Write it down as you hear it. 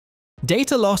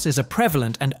Data loss is a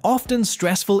prevalent and often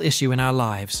stressful issue in our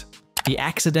lives. The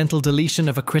accidental deletion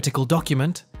of a critical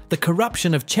document, the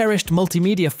corruption of cherished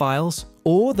multimedia files,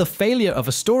 or the failure of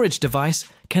a storage device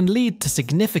can lead to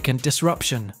significant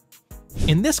disruption.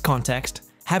 In this context,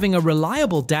 having a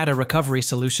reliable data recovery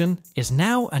solution is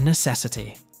now a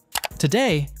necessity.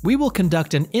 Today, we will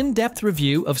conduct an in-depth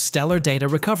review of Stellar Data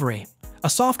Recovery,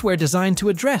 a software designed to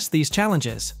address these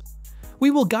challenges. We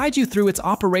will guide you through its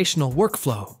operational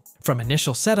workflow, from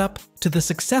initial setup to the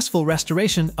successful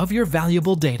restoration of your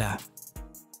valuable data.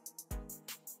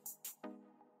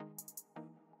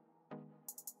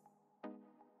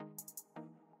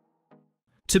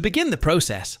 To begin the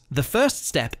process, the first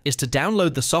step is to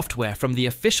download the software from the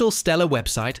official Stellar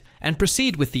website and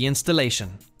proceed with the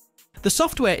installation. The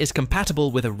software is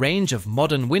compatible with a range of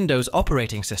modern Windows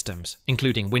operating systems,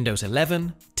 including Windows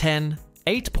 11, 10,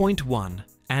 8.1,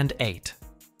 and 8.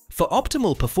 For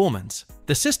optimal performance,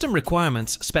 the system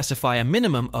requirements specify a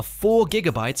minimum of 4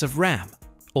 GB of RAM,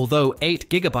 although 8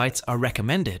 GB are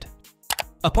recommended.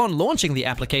 Upon launching the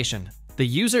application, the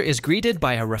user is greeted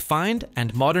by a refined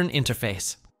and modern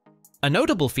interface. A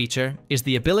notable feature is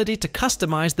the ability to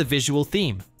customize the visual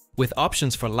theme, with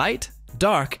options for light,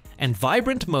 dark, and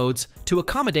vibrant modes to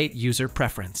accommodate user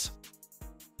preference.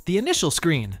 The initial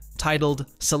screen, titled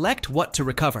 "Select What to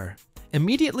Recover,"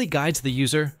 immediately guides the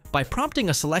user by prompting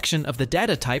a selection of the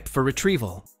data type for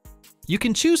retrieval. You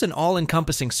can choose an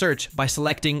all-encompassing search by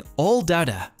selecting All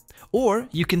Data, or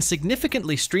you can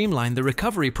significantly streamline the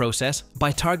recovery process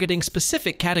by targeting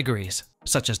specific categories,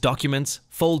 such as documents,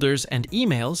 folders, and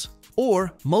emails,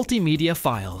 or multimedia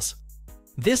files.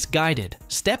 This guided,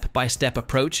 step-by-step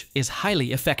approach is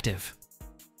highly effective.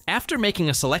 After making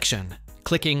a selection,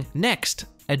 clicking Next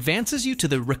advances you to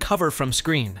the Recover From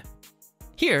screen.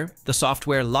 Here, the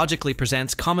software logically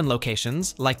presents common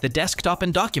locations like the desktop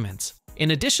and documents, in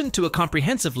addition to a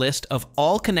comprehensive list of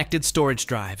all connected storage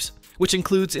drives, which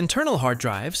includes internal hard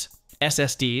drives,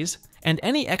 SSDs, and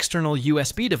any external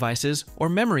USB devices or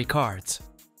memory cards.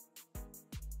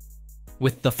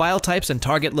 With the file types and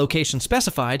target location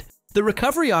specified, the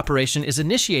recovery operation is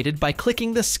initiated by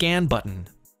clicking the Scan button.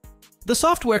 The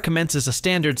software commences a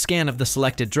standard scan of the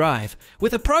selected drive,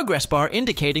 with a progress bar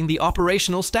indicating the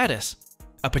operational status.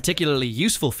 A particularly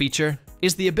useful feature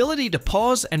is the ability to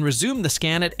pause and resume the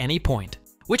scan at any point,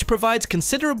 which provides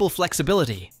considerable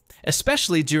flexibility,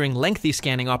 especially during lengthy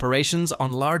scanning operations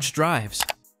on large drives.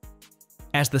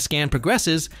 As the scan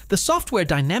progresses, the software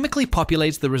dynamically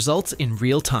populates the results in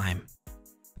real time.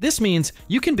 This means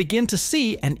you can begin to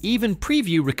see and even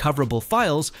preview recoverable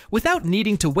files without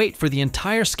needing to wait for the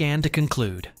entire scan to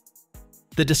conclude.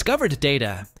 The discovered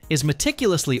data is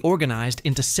meticulously organized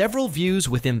into several views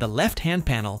within the left-hand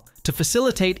panel to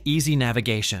facilitate easy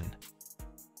navigation.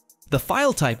 The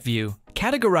File Type view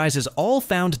categorizes all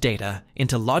found data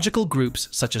into logical groups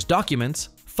such as documents,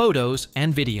 photos,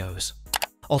 and videos.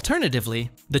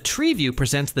 Alternatively, the Tree view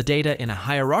presents the data in a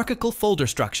hierarchical folder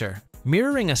structure,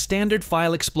 mirroring a standard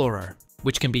file explorer,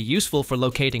 which can be useful for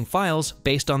locating files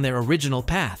based on their original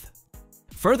path.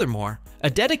 Furthermore, a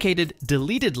dedicated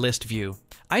Deleted List view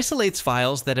isolates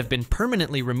files that have been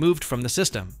permanently removed from the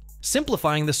system,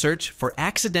 simplifying the search for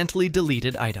accidentally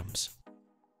deleted items.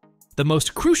 The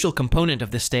most crucial component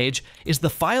of this stage is the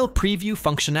File Preview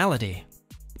functionality.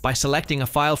 By selecting a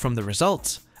file from the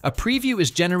results, a preview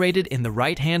is generated in the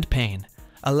right-hand pane,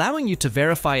 allowing you to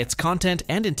verify its content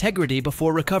and integrity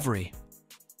before recovery.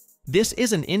 This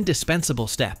is an indispensable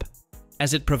step,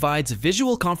 as it provides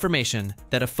visual confirmation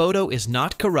that a photo is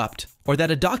not corrupt or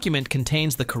that a document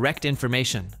contains the correct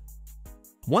information.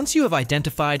 Once you have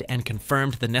identified and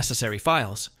confirmed the necessary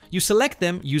files, you select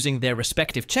them using their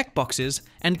respective checkboxes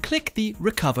and click the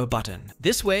Recover button.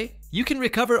 This way, you can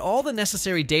recover all the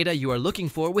necessary data you are looking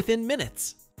for within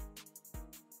minutes.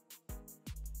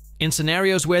 In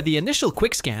scenarios where the initial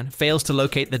quick scan fails to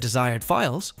locate the desired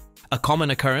files, a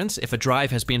common occurrence if a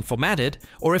drive has been formatted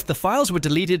or if the files were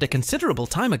deleted a considerable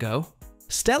time ago,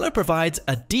 Stellar provides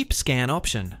a deep scan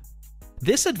option.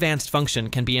 This advanced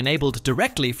function can be enabled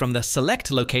directly from the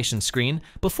Select Location screen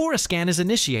before a scan is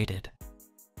initiated.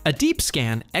 A deep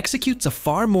scan executes a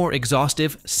far more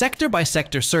exhaustive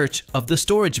sector-by-sector search of the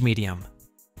storage medium.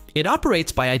 It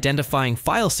operates by identifying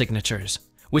file signatures,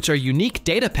 which are unique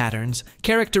data patterns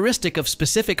characteristic of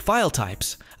specific file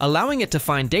types, allowing it to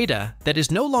find data that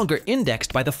is no longer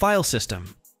indexed by the file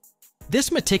system.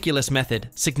 This meticulous method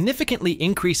significantly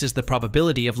increases the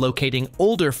probability of locating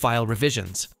older file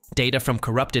revisions, data from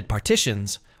corrupted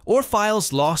partitions, or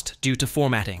files lost due to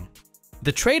formatting.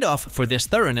 The trade-off for this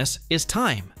thoroughness is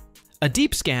time. A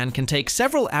deep scan can take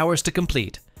several hours to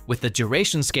complete, with the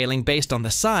duration scaling based on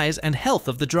the size and health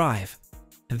of the drive.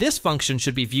 This function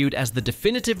should be viewed as the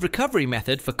definitive recovery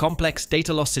method for complex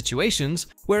data loss situations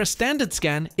where a standard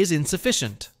scan is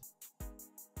insufficient.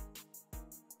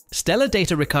 Stellar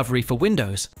Data Recovery for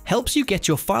Windows helps you get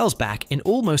your files back in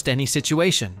almost any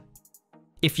situation.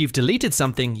 If you've deleted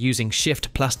something using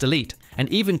Shift+Delete and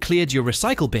even cleared your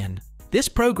recycle bin, this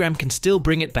program can still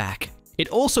bring it back. It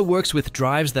also works with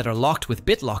drives that are locked with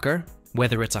BitLocker,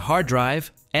 whether it's a hard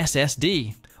drive,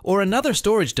 SSD, or another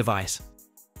storage device.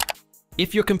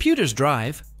 If your computer's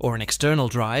drive, or an external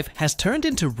drive, has turned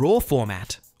into RAW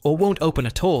format, or won't open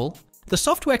at all, the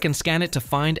software can scan it to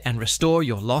find and restore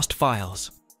your lost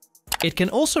files. It can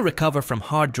also recover from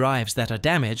hard drives that are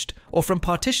damaged or from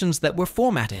partitions that were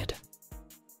formatted.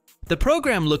 The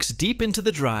program looks deep into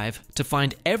the drive to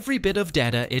find every bit of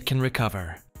data it can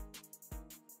recover.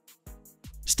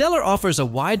 Stellar offers a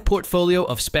wide portfolio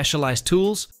of specialized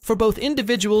tools for both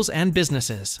individuals and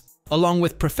businesses, along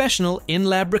with professional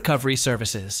in-lab recovery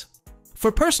services.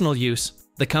 For personal use,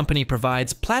 the company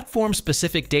provides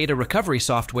platform-specific data recovery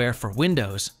software for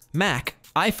Windows, Mac,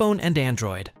 iPhone, and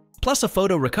Android, plus a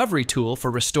photo recovery tool for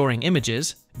restoring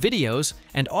images, videos,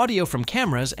 and audio from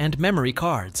cameras and memory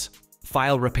cards.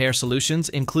 File repair solutions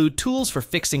include tools for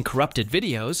fixing corrupted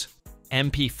videos,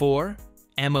 MP4,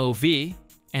 MOV,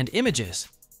 and images,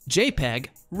 JPEG,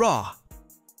 RAW.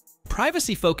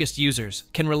 Privacy-focused users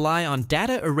can rely on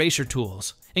data erasure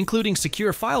tools, including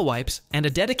secure file wipes and a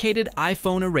dedicated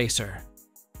iPhone eraser.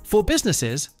 For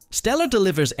businesses, Stellar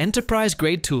delivers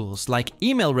enterprise-grade tools like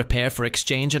email repair for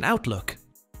Exchange and Outlook,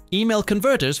 email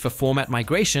converters for format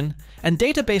migration, and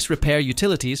database repair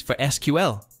utilities for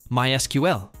SQL,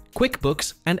 MySQL,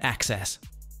 QuickBooks, and Access.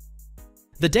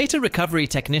 The Data Recovery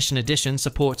Technician Edition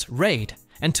supports RAID,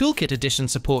 and Toolkit Edition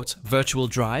supports Virtual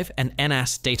Drive and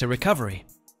NAS data recovery,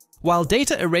 while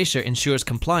Data Erasure ensures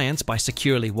compliance by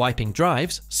securely wiping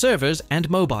drives, servers, and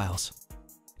mobiles.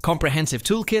 Comprehensive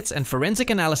toolkits and forensic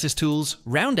analysis tools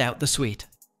round out the suite.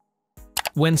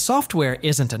 When software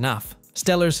isn't enough,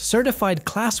 Stellar's certified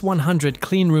Class 100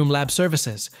 Cleanroom Lab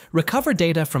services recover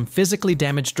data from physically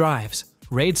damaged drives,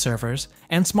 RAID servers,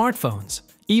 and smartphones,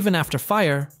 even after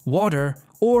fire, water,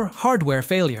 or hardware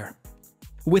failure.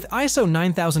 With ISO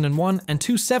 9001 and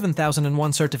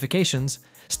 27001 certifications,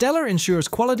 Stellar ensures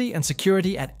quality and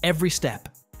security at every step,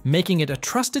 making it a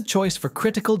trusted choice for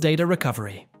critical data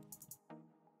recovery.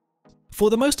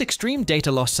 For the most extreme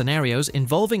data loss scenarios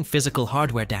involving physical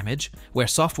hardware damage, where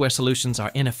software solutions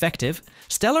are ineffective,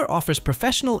 Stellar offers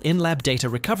professional in-lab data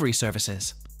recovery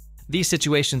services. These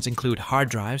situations include hard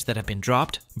drives that have been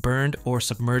dropped, burned, or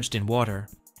submerged in water,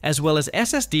 as well as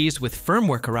SSDs with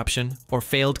firmware corruption or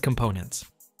failed components.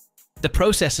 The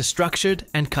process is structured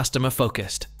and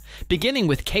customer-focused, beginning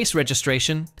with case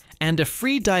registration and a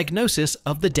free diagnosis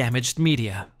of the damaged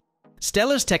media.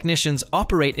 Stellar's technicians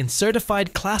operate in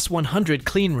certified Class 100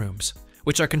 cleanrooms,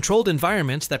 which are controlled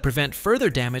environments that prevent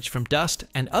further damage from dust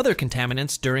and other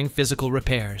contaminants during physical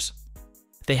repairs.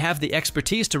 They have the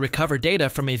expertise to recover data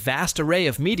from a vast array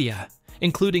of media,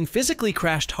 including physically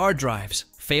crashed hard drives,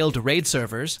 failed RAID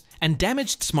servers, and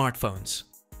damaged smartphones.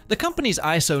 The company's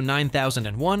ISO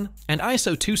 9001 and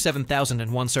ISO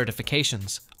 27001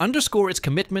 certifications underscore its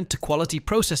commitment to quality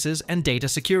processes and data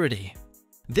security.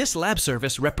 This lab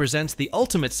service represents the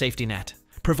ultimate safety net,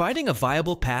 providing a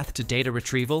viable path to data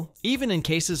retrieval even in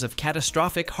cases of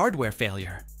catastrophic hardware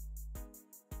failure.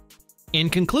 In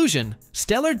conclusion,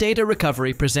 Stellar Data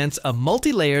Recovery presents a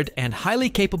multi-layered and highly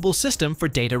capable system for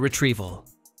data retrieval.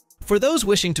 For those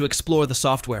wishing to explore the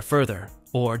software further,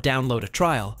 or download a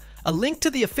trial, a link to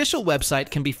the official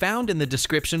website can be found in the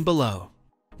description below.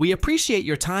 We appreciate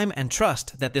your time and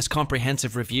trust that this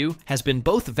comprehensive review has been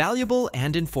both valuable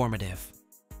and informative.